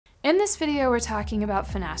In this video, we're talking about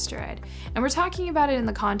finasteride, and we're talking about it in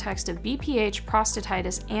the context of BPH,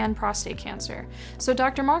 prostatitis, and prostate cancer. So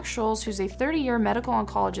Dr. Mark Scholes, who's a 30-year medical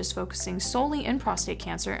oncologist focusing solely in prostate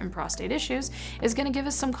cancer and prostate issues, is going to give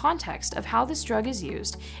us some context of how this drug is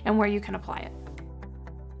used and where you can apply it.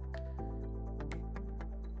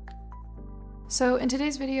 So in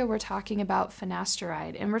today's video, we're talking about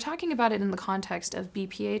finasteride, and we're talking about it in the context of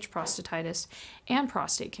BPH, prostatitis, and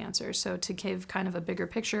prostate cancer. So to give kind of a bigger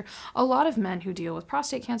picture, a lot of men who deal with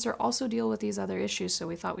prostate cancer also deal with these other issues, so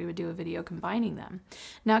we thought we would do a video combining them.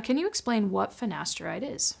 Now, can you explain what finasteride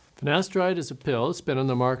is? Finasteride is a pill. It's been on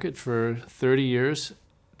the market for 30 years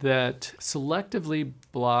that selectively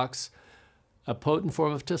blocks a potent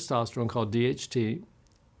form of testosterone called DHT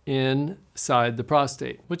inside the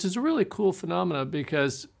prostate, which is a really cool phenomenon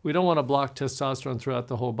because we don't want to block testosterone throughout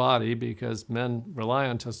the whole body because men rely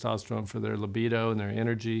on testosterone for their libido and their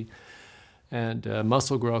energy and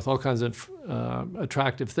muscle growth, all kinds of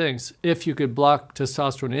attractive things. If you could block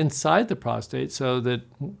testosterone inside the prostate so that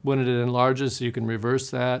when it enlarges, you can reverse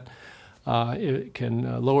that. It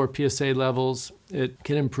can lower PSA levels. It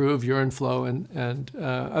can improve urine flow and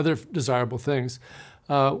other desirable things.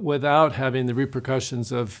 Without having the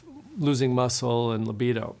repercussions of losing muscle and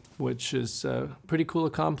libido, which is a pretty cool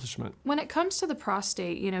accomplishment. When it comes to the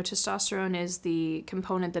prostate, testosterone is the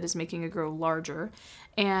component that is making it grow larger.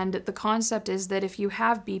 And the concept is that if you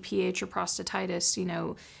have BPH or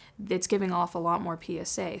prostatitis, it's giving off a lot more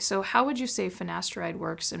PSA. So how would you say finasteride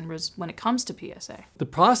works when it comes to PSA? The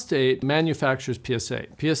prostate manufactures PSA.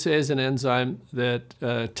 PSA is an enzyme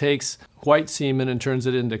that takes white semen and turns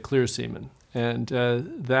it into clear semen. And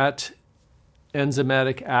that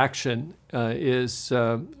enzymatic action is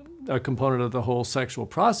a component of the whole sexual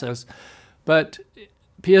process. But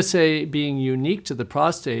PSA being unique to the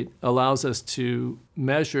prostate allows us to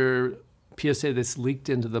measure PSA that's leaked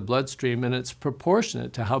into the bloodstream, and it's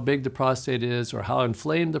proportionate to how big the prostate is or how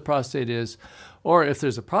inflamed the prostate is, or if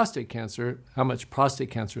there's a prostate cancer, how much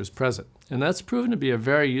prostate cancer is present. And that's proven to be a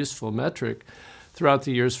very useful metric throughout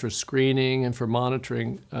the years for screening and for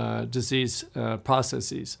monitoring disease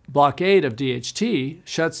processes. Blockade of DHT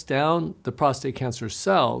shuts down the prostate cancer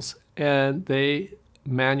cells, and they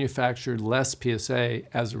manufacture less PSA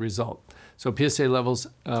as a result. So PSA levels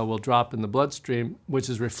will drop in the bloodstream, which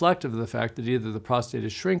is reflective of the fact that either the prostate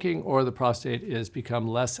is shrinking or the prostate is become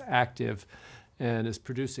less active and is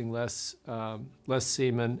producing less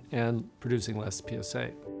semen and producing less PSA.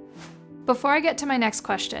 Before I get to my next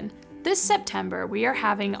question, this September, we are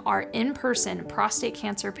having our in-person prostate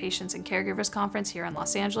cancer patients and caregivers conference here in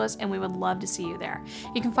Los Angeles, and we would love to see you there.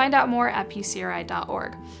 You can find out more at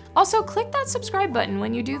pcri.org. Also, click that subscribe button.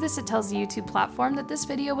 When you do this, it tells the YouTube platform that this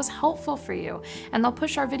video was helpful for you, and they'll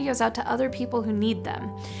push our videos out to other people who need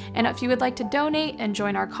them. And if you would like to donate and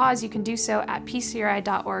join our cause, you can do so at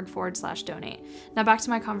pcri.org/donate. Now back to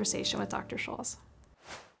my conversation with Dr. Scholes.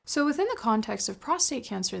 So within the context of prostate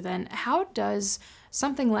cancer then, how does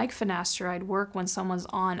something like finasteride work when someone's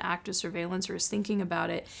on active surveillance or is thinking about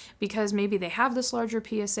it because maybe they have this larger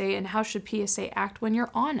PSA, and how should PSA act when you're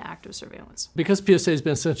on active surveillance? Because PSA has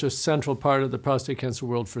been such a central part of the prostate cancer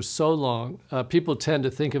world for so long, people tend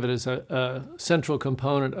to think of it as a central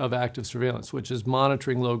component of active surveillance, which is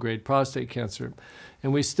monitoring low-grade prostate cancer.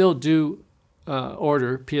 And we still do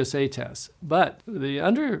order PSA tests. But the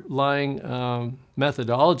underlying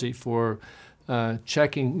methodology for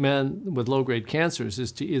checking men with low-grade cancers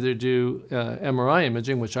is to either do MRI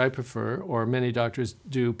imaging, which I prefer, or many doctors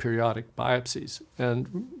do periodic biopsies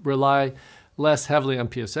and rely less heavily on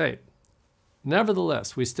PSA.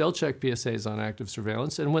 Nevertheless, we still check PSAs on active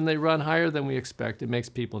surveillance, and when they run higher than we expect, it makes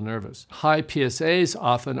people nervous. High PSAs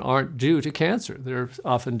often aren't due to cancer. They're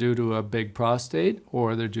often due to a big prostate,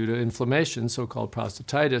 or they're due to inflammation, so-called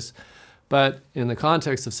prostatitis. But in the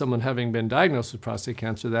context of someone having been diagnosed with prostate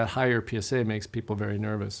cancer, that higher PSA makes people very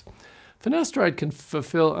nervous. Finasteride can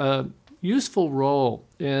fulfill a useful role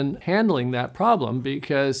in handling that problem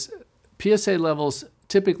because PSA levels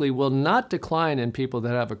typically will not decline in people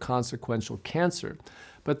that have a consequential cancer,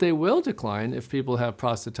 but they will decline if people have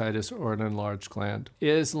prostatitis or an enlarged gland.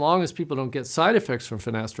 As long as people don't get side effects from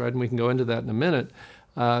finasteride, and we can go into that in a minute,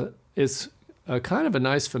 it's kind of a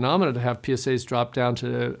nice phenomenon to have PSAs drop down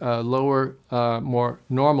to lower, more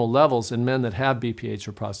normal levels in men that have BPH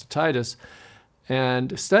or prostatitis.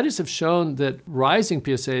 And studies have shown that rising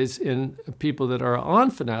PSAs in people that are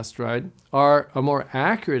on finasteride are a more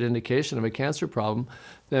accurate indication of a cancer problem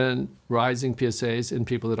than rising PSAs in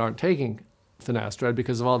people that aren't taking finasteride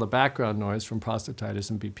because of all the background noise from prostatitis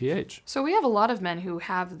and BPH. So we have a lot of men who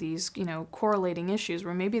have these, correlating issues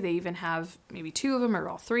where maybe they even have maybe 2 of them or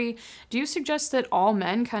all 3. Do you suggest that all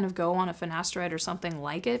men kind of go on a finasteride or something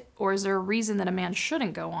like it? Or is there a reason that a man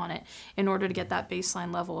shouldn't go on it in order to get that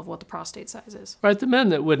baseline level of what the prostate size is? Right, the men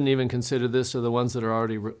that wouldn't even consider this are the ones that are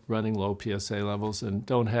already running low PSA levels and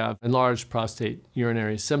don't have enlarged prostate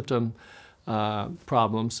urinary symptom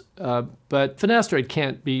problems. But finasteride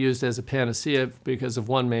can't be used as a panacea because of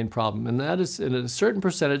one main problem, and that is in a certain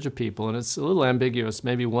percentage of people, and it's a little ambiguous,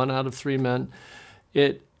 maybe 1 out of 3 men,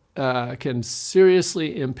 it can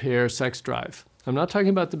seriously impair sex drive. I'm not talking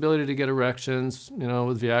about the ability to get erections,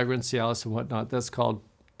 with Viagra and Cialis and whatnot. That's called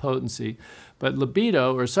potency. But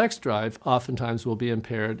libido or sex drive oftentimes will be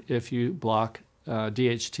impaired if you block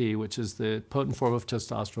DHT, which is the potent form of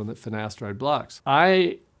testosterone that finasteride blocks.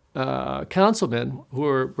 I counsel men who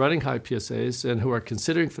are running high PSAs and who are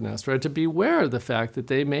considering finasteride to beware of the fact that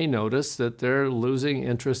they may notice that they're losing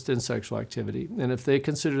interest in sexual activity. And if they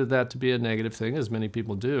consider that to be a negative thing, as many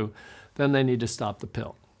people do, then they need to stop the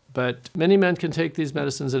pill. But many men can take these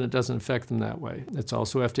medicines and it doesn't affect them that way. It's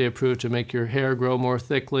also FDA approved to make your hair grow more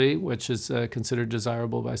thickly, which is considered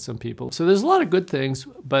desirable by some people. So there's a lot of good things,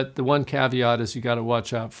 but the one caveat is you got to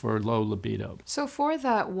watch out for low libido. So for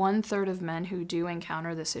that 1/3 of men who do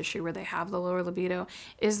encounter this issue where they have the lower libido,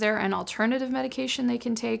 is there an alternative medication they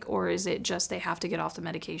can take, or is it just they have to get off the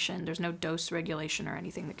medication? There's no dose regulation or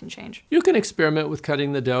anything that can change? You can experiment with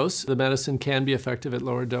cutting the dose. The medicine can be effective at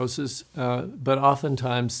lower doses, but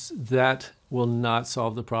oftentimes that will not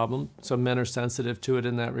solve the problem. Some men are sensitive to it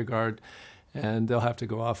in that regard, and they'll have to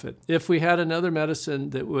go off it. If we had another medicine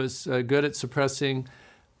that was good at suppressing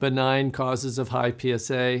benign causes of high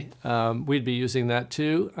PSA, we'd be using that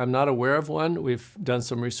too. I'm not aware of one. We've done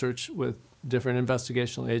some research with different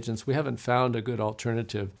investigational agents. We haven't found a good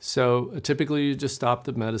alternative. So typically you just stop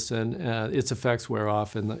the medicine, its effects wear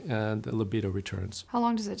off, and the libido returns. How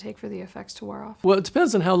long does it take for the effects to wear off? Well, it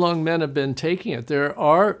depends on how long men have been taking it. There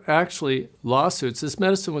are actually lawsuits. This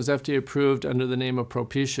medicine was FDA approved under the name of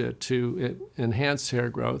Propecia to enhance hair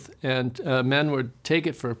growth, and men would take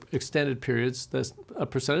it for extended periods. That's a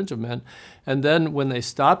percentage of men. And then when they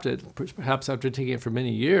stopped it, perhaps after taking it for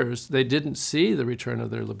many years, they didn't see the return of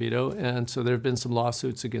their libido. And so there have been some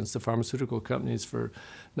lawsuits against the pharmaceutical companies for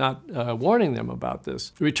not warning them about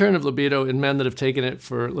this. The return of libido in men that have taken it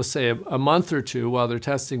for, let's say, a month or 2 while they're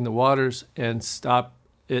testing the waters and stop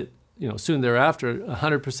it, soon thereafter,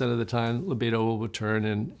 100% of the time libido will return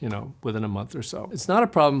in, within a month or so. It's not a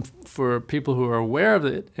problem for people who are aware of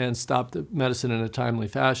it and stop the medicine in a timely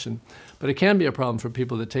fashion, but it can be a problem for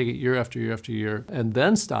people that take it year after year after year and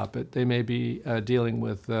then stop it. They may be dealing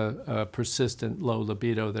with a persistent low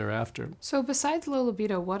libido thereafter. So besides low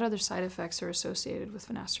libido, what other side effects are associated with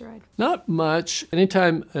finasteride? Not much.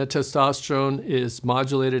 Anytime testosterone is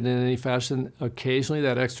modulated in any fashion, occasionally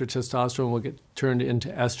that extra testosterone will get turned into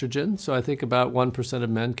estrogen. So I think about 1% of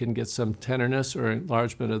men can get some tenderness or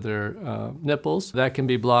enlargement of their nipples. That can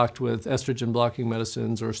be blocked with estrogen blocking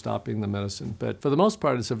medicines or stopping the medicine. But for the most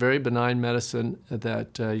part, it's a very benign medicine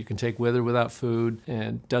that you can take with or without food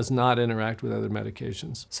and does not interact with other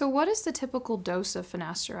medications. So what is the typical dose of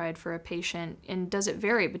finasteride for a patient, and does it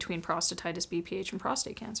vary between prostatitis, BPH, and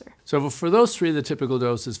prostate cancer? So for those 3, the typical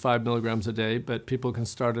dose is 5 milligrams a day, but people can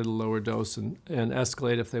start at a lower dose and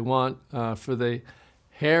escalate if they want. For the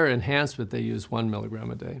hair enhancement, they use 1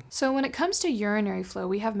 milligram a day. So when it comes to urinary flow,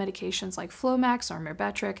 we have medications like Flomax or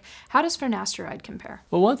Myrbetriq. How does finasteride compare?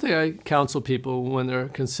 Well, one thing I counsel people when they're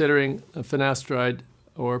considering a finasteride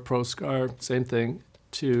or Proscar, same thing,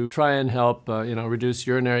 to try and help reduce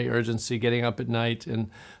urinary urgency, getting up at night, and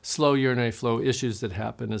slow urinary flow issues that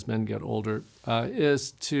happen as men get older,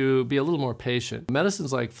 is to be a little more patient.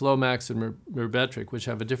 Medicines like Flomax and Myrbetriq, which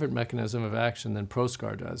have a different mechanism of action than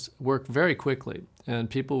Proscar does, work very quickly, and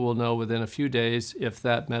people will know within a few days if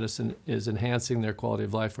that medicine is enhancing their quality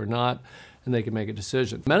of life or not, and they can make a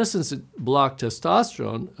decision. Medicines that block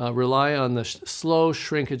testosterone rely on the slow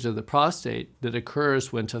shrinkage of the prostate that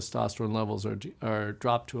occurs when testosterone levels are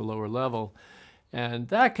dropped to a lower level, and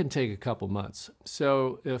that can take a couple months.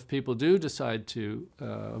 So if people do decide to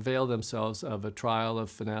avail themselves of a trial of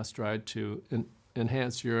finasteride to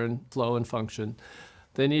enhance urine flow and function,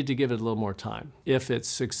 they need to give it a little more time. If it's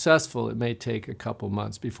successful, it may take a couple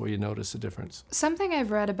months before you notice a difference. Something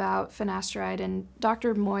I've read about finasteride, and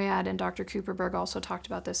Dr. Moyad and Dr. Cooperberg also talked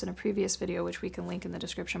about this in a previous video, which we can link in the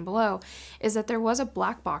description below, is that there was a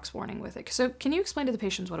black box warning with it. So can you explain to the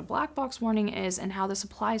patients what a black box warning is and how this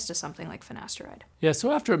applies to something like finasteride? Yeah,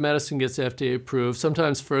 so after a medicine gets FDA approved,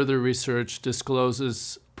 sometimes further research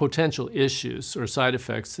discloses potential issues or side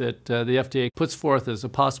effects that the FDA puts forth as a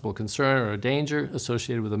possible concern or a danger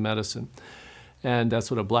associated with a medicine. And that's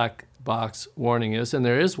what a black box warning is. And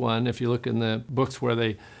there is one, if you look in the books where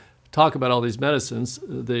they talk about all these medicines,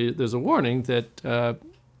 there's a warning that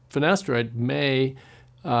finasteride may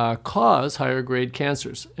cause higher grade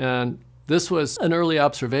cancers. And this was an early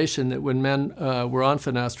observation that when men were on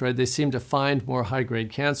finasteride, they seemed to find more high grade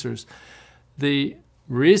cancers. The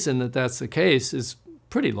reason that that's the case is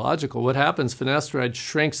pretty logical. What happens, finasteride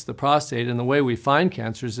shrinks the prostate, and the way we find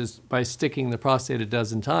cancers is by sticking the prostate a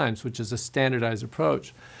dozen times, which is a standardized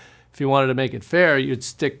approach. If you wanted to make it fair, you'd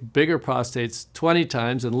stick bigger prostates 20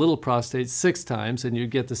 times and little prostates 6 times, and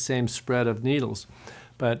you'd get the same spread of needles.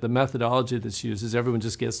 But the methodology that's used is everyone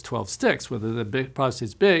just gets 12 sticks, whether the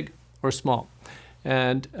prostate's big or small.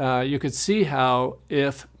 And you could see how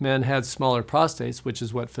if men had smaller prostates, which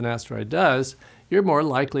is what finasteride does, you're more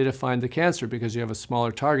likely to find the cancer because you have a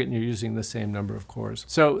smaller target and you're using the same number of cores.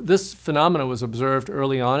 So this phenomenon was observed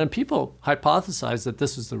early on, and people hypothesized that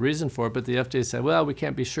this was the reason for it, but the FDA said, well, we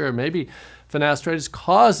can't be sure. Maybe finasteride is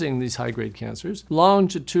causing these high-grade cancers.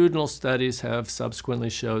 Longitudinal studies have subsequently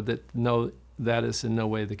showed that no, that is in no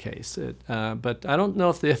way the case. But I don't know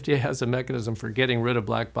if the FDA has a mechanism for getting rid of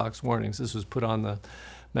black box warnings. This was put on the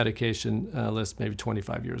medication list maybe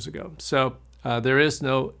 25 years ago. So there is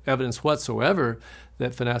no evidence whatsoever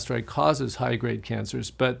that finasteride causes high-grade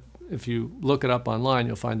cancers, but if you look it up online,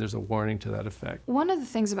 you'll find there's a warning to that effect. One of the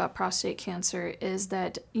things about prostate cancer is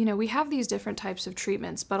that, we have these different types of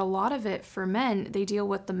treatments, but a lot of it for men, they deal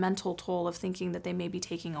with the mental toll of thinking that they may be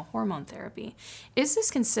taking a hormone therapy. Is this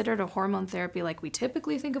considered a hormone therapy like we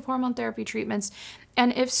typically think of hormone therapy treatments?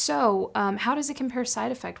 And if so, how does it compare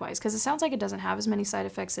side effect-wise? Because it sounds like it doesn't have as many side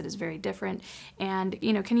effects. It is very different. And,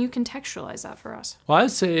 can you contextualize that for us? Well,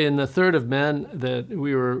 I'd say in the third of men that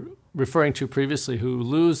we were referring to previously who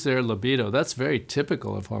lose their libido, that's very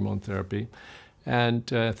typical of hormone therapy. And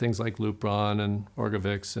things like Lupron and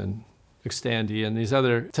Orgovyx and Xtandi and these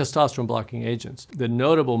other testosterone-blocking agents. The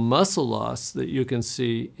notable muscle loss that you can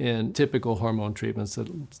see in typical hormone treatments,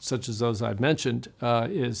 such as those I've mentioned,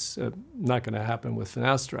 is not going to happen with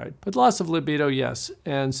finasteride. But loss of libido, yes.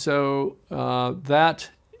 And so that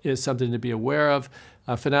is something to be aware of.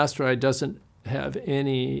 Finasteride doesn't have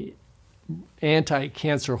any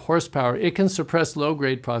anti-cancer horsepower. It can suppress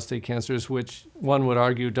low-grade prostate cancers, which one would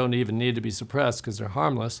argue don't even need to be suppressed because they're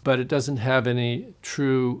harmless, but it doesn't have any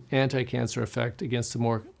true anti-cancer effect against the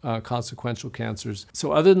more consequential cancers.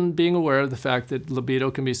 So other than being aware of the fact that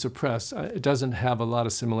libido can be suppressed, it doesn't have a lot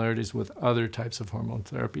of similarities with other types of hormone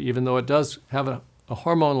therapy, even though it does have a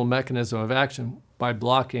hormonal mechanism of action by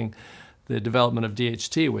blocking the development of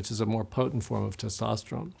DHT, which is a more potent form of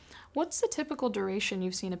testosterone. What's the typical duration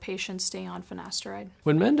you've seen a patient stay on finasteride?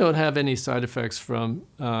 When men don't have any side effects from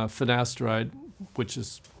finasteride, which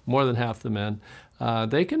is more than half the men,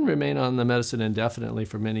 they can remain on the medicine indefinitely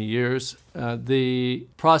for many years. The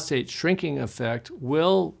prostate shrinking effect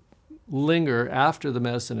will linger after the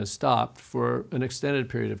medicine is stopped for an extended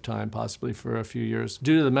period of time, possibly for a few years,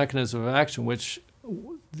 due to the mechanism of action, which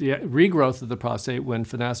the regrowth of the prostate when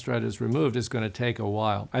finasteride is removed is going to take a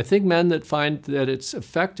while. I think men that find that it's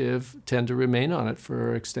effective tend to remain on it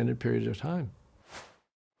for an extended period of time.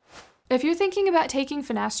 If you're thinking about taking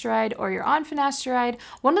finasteride or you're on finasteride,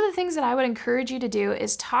 one of the things that I would encourage you to do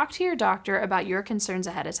is talk to your doctor about your concerns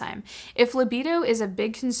ahead of time. If libido is a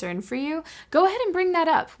big concern for you, go ahead and bring that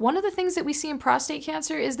up. One of the things that we see in prostate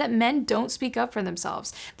cancer is that men don't speak up for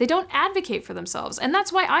themselves. They don't advocate for themselves. And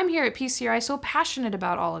that's why I'm here at PCRI so passionate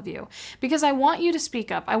about all of you, because I want you to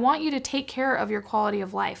speak up. I want you to take care of your quality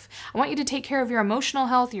of life. I want you to take care of your emotional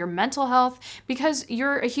health, your mental health, because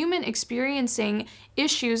you're a human experiencing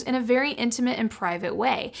issues in a very intimate and private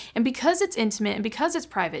way. And because it's intimate and because it's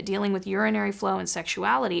private, dealing with urinary flow and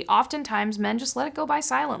sexuality, oftentimes men just let it go by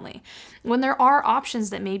silently when there are options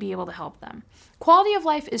that may be able to help them. Quality of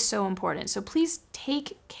life is so important, so please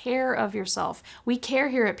take care of yourself. We care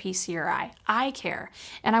here at PCRI. I care.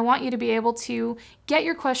 And I want you to be able to get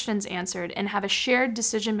your questions answered and have a shared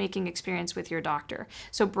decision-making experience with your doctor.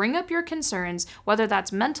 So bring up your concerns, whether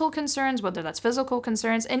that's mental concerns, whether that's physical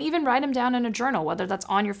concerns, and even write them down in a journal, whether that's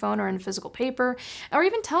on your phone or in physical paper, or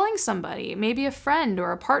even telling somebody, maybe a friend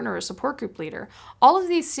or a partner or a support group leader. All of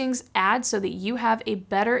these things add so that you have a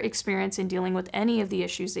better experience in dealing with any of the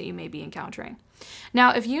issues that you may be encountering.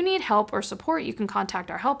 Now, if you need help or support, you can contact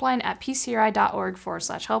our helpline at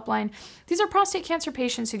pcri.org/helpline. These are prostate cancer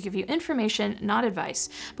patients who give you information, not advice.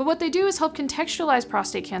 But what they do is help contextualize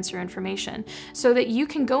prostate cancer information so that you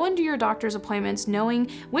can go into your doctor's appointments knowing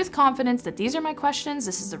with confidence that these are my questions,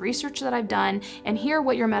 this is the research that I've done, and hear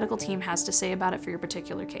what your medical team has to say about it for your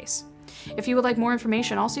particular case. If you would like more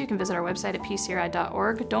information, also you can visit our website at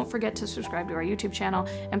pcri.org. Don't forget to subscribe to our YouTube channel,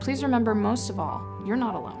 and please remember, most of all, you're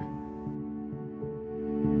not alone.